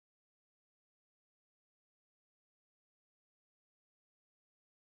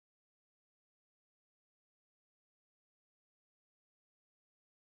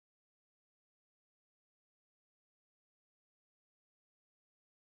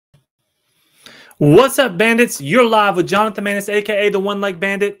What's up, bandits? You're live with Jonathan Manis, aka the One Leg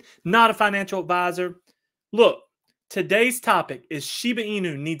Bandit, not a financial advisor. Look, today's topic is Shiba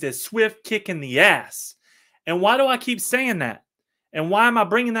Inu needs a swift kick in the ass. And why do I keep saying that? And why am I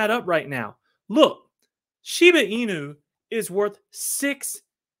bringing that up right now? Look, Shiba Inu is worth $6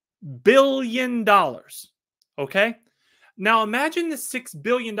 billion. Okay? Now imagine the $6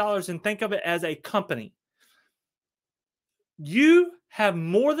 billion and think of it as a company. You have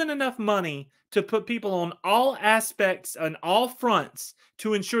more than enough money to put people on all aspects and all fronts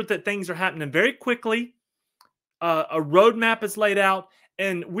to ensure that things are happening very quickly. A roadmap is laid out,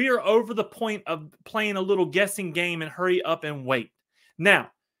 and we are over the point of playing a little guessing game and hurry up and wait.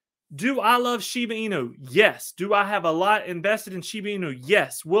 Now, do I love Shiba Inu? Yes. Do I have a lot invested in Shiba Inu?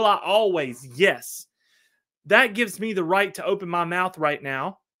 Yes. Will I always? Yes. That gives me the right to open my mouth right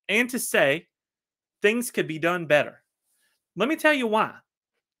now and to say things could be done better. Let me tell you why.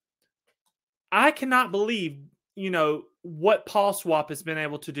 I cannot believe, what Paul Swap has been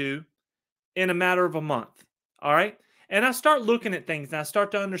able to do in a matter of a month. All right. And I start looking at things and I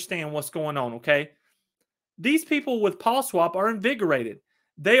start to understand what's going on. Okay. These people with Paul Swap are invigorated.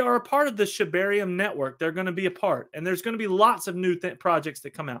 They are a part of the Shibarium network. They're going to be a part, and there's going to be lots of new projects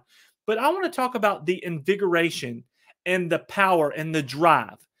that come out. But I want to talk about the invigoration and the power and the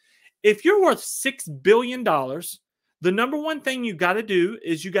drive. If you're worth $6 billion, the number one thing you got to do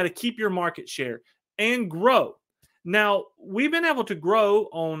is you got to keep your market share and grow. Now, we've been able to grow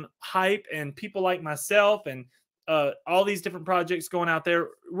on hype and people like myself and all these different projects going out there.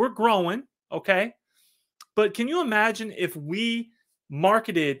 We're growing, okay? But can you imagine if we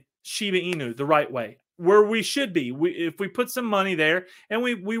marketed Shiba Inu the right way, where we should be? If we put some money there and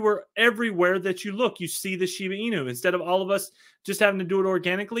we were everywhere that you look, you see the Shiba Inu. Instead of all of us just having to do it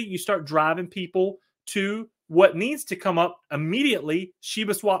organically, you start driving people to what needs to come up immediately,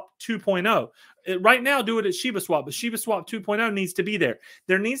 Shiba Swap 2.0. Right now, do it at Shiba Swap, but Shiba Swap 2.0 needs to be there.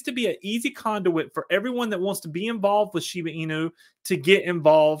 There needs to be an easy conduit for everyone that wants to be involved with Shiba Inu to get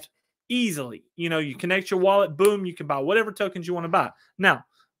involved easily. You connect your wallet, boom, you can buy whatever tokens you want to buy. Now,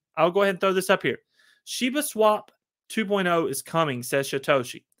 I'll go ahead and throw this up here. Shiba Swap 2.0 is coming, says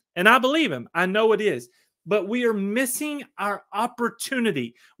Satoshi. And I believe him. I know it is. But we are missing our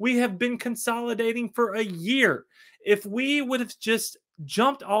opportunity. We have been consolidating for a year. If we would have just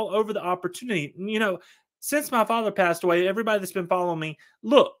jumped all over the opportunity, since my father passed away, everybody that's been following me,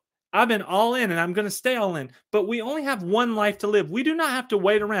 look, I've been all in and I'm going to stay all in. But we only have one life to live. We do not have to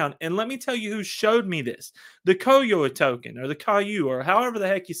wait around. And let me tell you who showed me this. The Koyo token, or the Kayu, or however the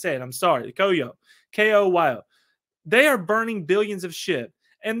heck you say it. I'm sorry. The Koyo. K-O-Y-O. They are burning billions of Shib.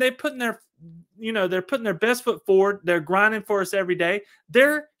 And they're putting their best foot forward. They're grinding for us every day.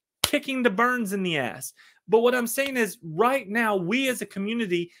 They're kicking the burns in the ass. But what I'm saying is right now, we as a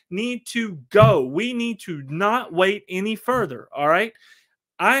community need to go. We need to not wait any further. All right.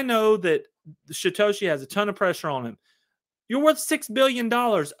 I know that Satoshi has a ton of pressure on him. You're worth $6 billion.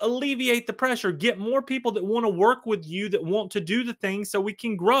 Alleviate the pressure. Get more people that want to work with you, that want to do the things so we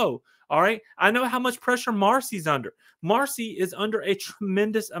can grow. All right. I know how much pressure Marcy's under. Marcy is under a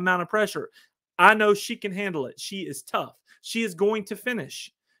tremendous amount of pressure. I know she can handle it. She is tough. She is going to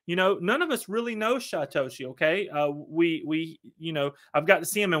finish. None of us really know Satoshi. Okay. I've got to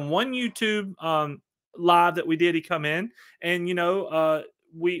see him in one YouTube live that we did. He come in and,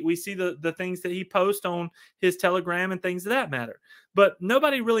 we see the things that he posts on his Telegram and things of that matter. But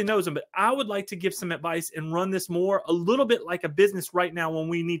nobody really knows him. But I would like to give some advice and run this more a little bit like a business right now, when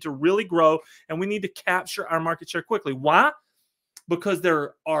we need to really grow and we need to capture our market share quickly. Why? Because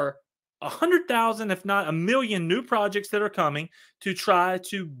there are 100,000, if not a million, new projects that are coming to try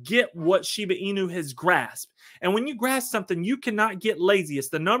to get what Shiba Inu has grasped. And when you grasp something, you cannot get lazy. It's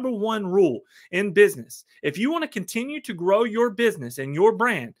the number one rule in business. If you want to continue to grow your business and your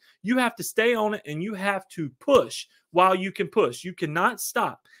brand, you have to stay on it and you have to push while you can push. You cannot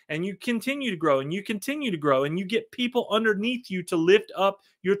stop, and you continue to grow and you continue to grow, and you get people underneath you to lift up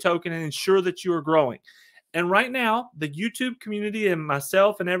your token and ensure that you are growing. And right now, the YouTube community and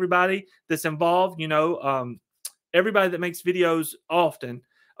myself and everybody that's involved, everybody that makes videos often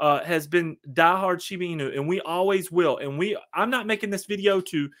has been diehard Shiba Inu, and we always will. And I'm not making this video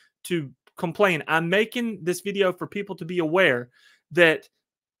to complain. I'm making this video for people to be aware that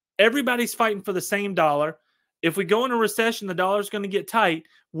everybody's fighting for the same dollar. If we go in a recession, the dollar's going to get tight.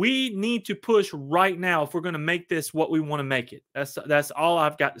 We need to push right now if we're going to make this what we want to make it. That's all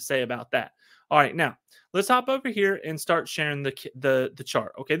I've got to say about that. All right, now let's hop over here and start sharing the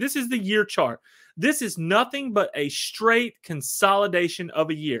chart. Okay, this is the year chart. This is nothing but a straight consolidation of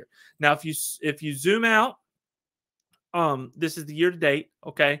a year. Now, if you zoom out This is the year to date.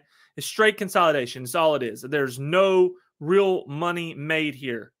 Okay. It's straight consolidation. It's all it is. There's no real money made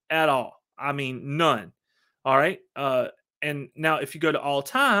here at all. I mean, none. All right. And now if you go to all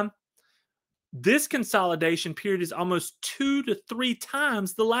time, this consolidation period is almost 2 to 3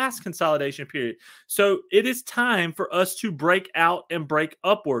 times the last consolidation period. So it is time for us to break out and break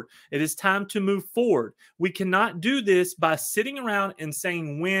upward. It is time to move forward. We cannot do this by sitting around and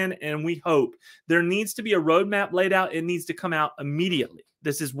saying when and we hope. There needs to be a roadmap laid out. It needs to come out immediately.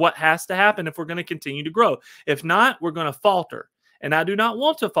 This is what has to happen if we're going to continue to grow. If not, we're going to falter. And I do not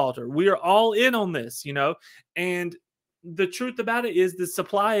want to falter. We are all in on this, and the truth about it is the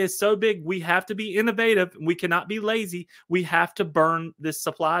supply is so big. We have to be innovative. We cannot be lazy. We have to burn this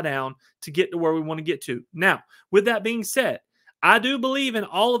supply down to get to where we want to get to. Now, with that being said, I do believe in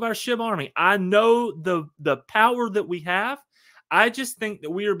all of our Shib army. I know the power that we have. I just think that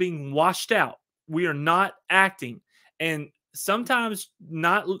we are being washed out. We are not acting. And sometimes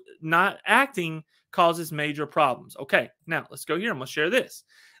not acting causes major problems. Okay, now let's go here. I'm going to share this.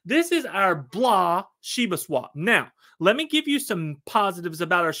 This is our blah Shiba swap. Now, let me give you some positives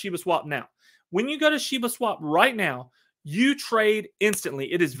about our Shiba swap now. When you go to Shiba swap right now, you trade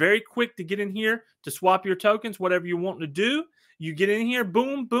instantly. It is very quick to get in here to swap your tokens, whatever you want to do. You get in here,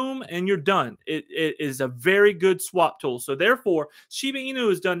 boom, boom, and you're done. It is a very good swap tool. So therefore, Shiba Inu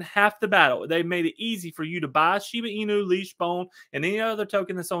has done half the battle. They made it easy for you to buy Shiba Inu, leash, bone, and any other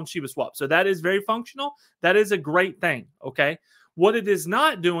token that's on Shiba swap. So that is very functional. That is a great thing, okay? What it is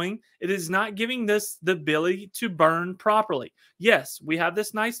not doing, it is not giving this the ability to burn properly. Yes, we have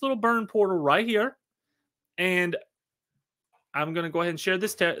this nice little burn portal right here. And I'm going to go ahead and share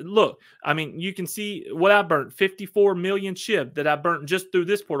this. Look, I mean, you can see what I burnt. 54 million Shib that I burnt just through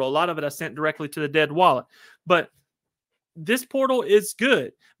this portal. A lot of it I sent directly to the dead wallet. But this portal is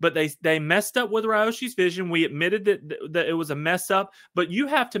good, but they messed up with Ryoshi's vision. We admitted that it was a mess up, but you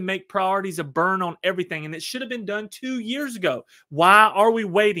have to make priorities of burn on everything, and it should have been done 2 years ago. Why are we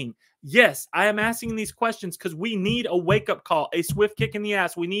waiting? Yes, I am asking these questions because we need a wake-up call, a swift kick in the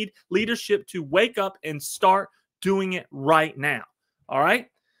ass. We need leadership to wake up and start doing it right now. All right?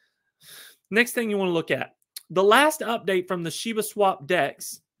 Next thing you want to look at. The last update from the Shiba Swap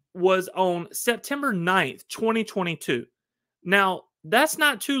DEX was on September 9th, 2022. Now, that's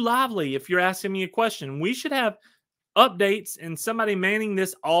not too lively if you're asking me a question. We should have updates and somebody manning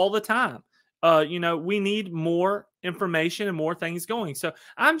this all the time. We need more information and more things going. So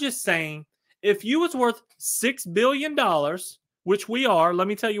I'm just saying, if you was worth $6 billion, which we are, let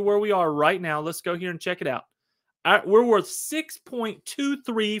me tell you where we are right now. Let's go here and check it out. We're worth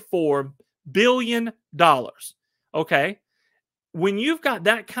 $6.234 billion. Okay. When you've got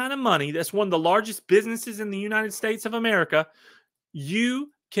that kind of money, that's one of the largest businesses in the United States of America, you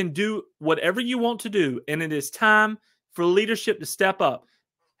can do whatever you want to do, and it is time for leadership to step up.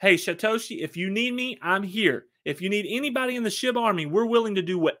 Hey, Satoshi, if you need me, I'm here. If you need anybody in the Shib army, we're willing to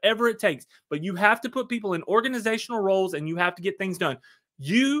do whatever it takes, but you have to put people in organizational roles, and you have to get things done.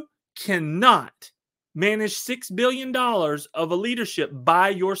 You cannot manage $6 billion of a leadership by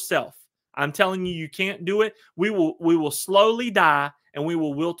yourself. I'm telling you, you can't do it. We will slowly die and we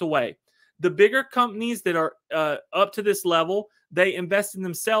will wilt away. The bigger companies that are up to this level, they invest in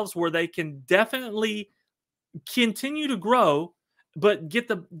themselves where they can definitely continue to grow, but get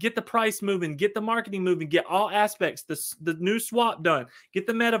the price moving, get the marketing moving, get all aspects, the new swap done, get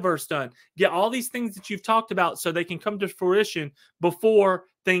the metaverse done, get all these things that you've talked about so they can come to fruition before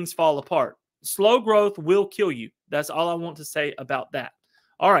things fall apart. Slow growth will kill you. That's all I want to say about that.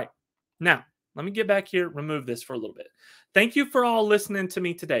 All right. Now, let me get back here, remove this for a little bit. Thank you for all listening to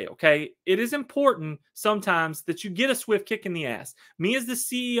me today, okay? It is important sometimes that you get a swift kick in the ass. Me as the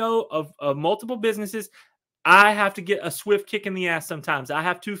CEO of multiple businesses, I have to get a swift kick in the ass sometimes. I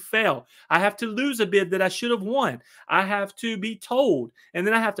have to fail. I have to lose a bid that I should have won. I have to be told. And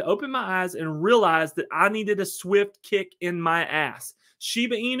then I have to open my eyes and realize that I needed a swift kick in my ass.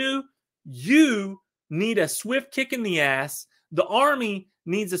 Shiba Inu, you need a swift kick in the ass. The army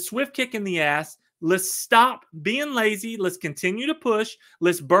needs a swift kick in the ass. Let's stop being lazy. Let's continue to push.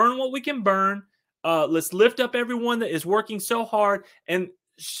 Let's burn what we can burn. Let's lift up everyone that is working so hard. And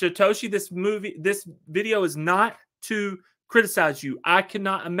Satoshi, this video is not to criticize you. I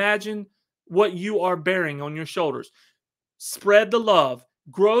cannot imagine what you are bearing on your shoulders. Spread the love.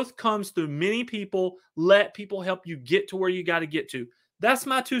 Growth comes through many people. Let people help you get to where you got to get to. That's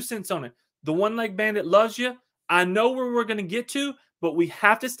my 2 cents on it. The one-leg bandit loves you. I know where we're going to get to, but we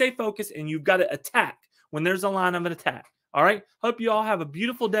have to stay focused, and you've got to attack when there's a line of an attack. All right? Hope you all have a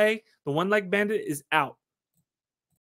beautiful day. The one-leg bandit is out.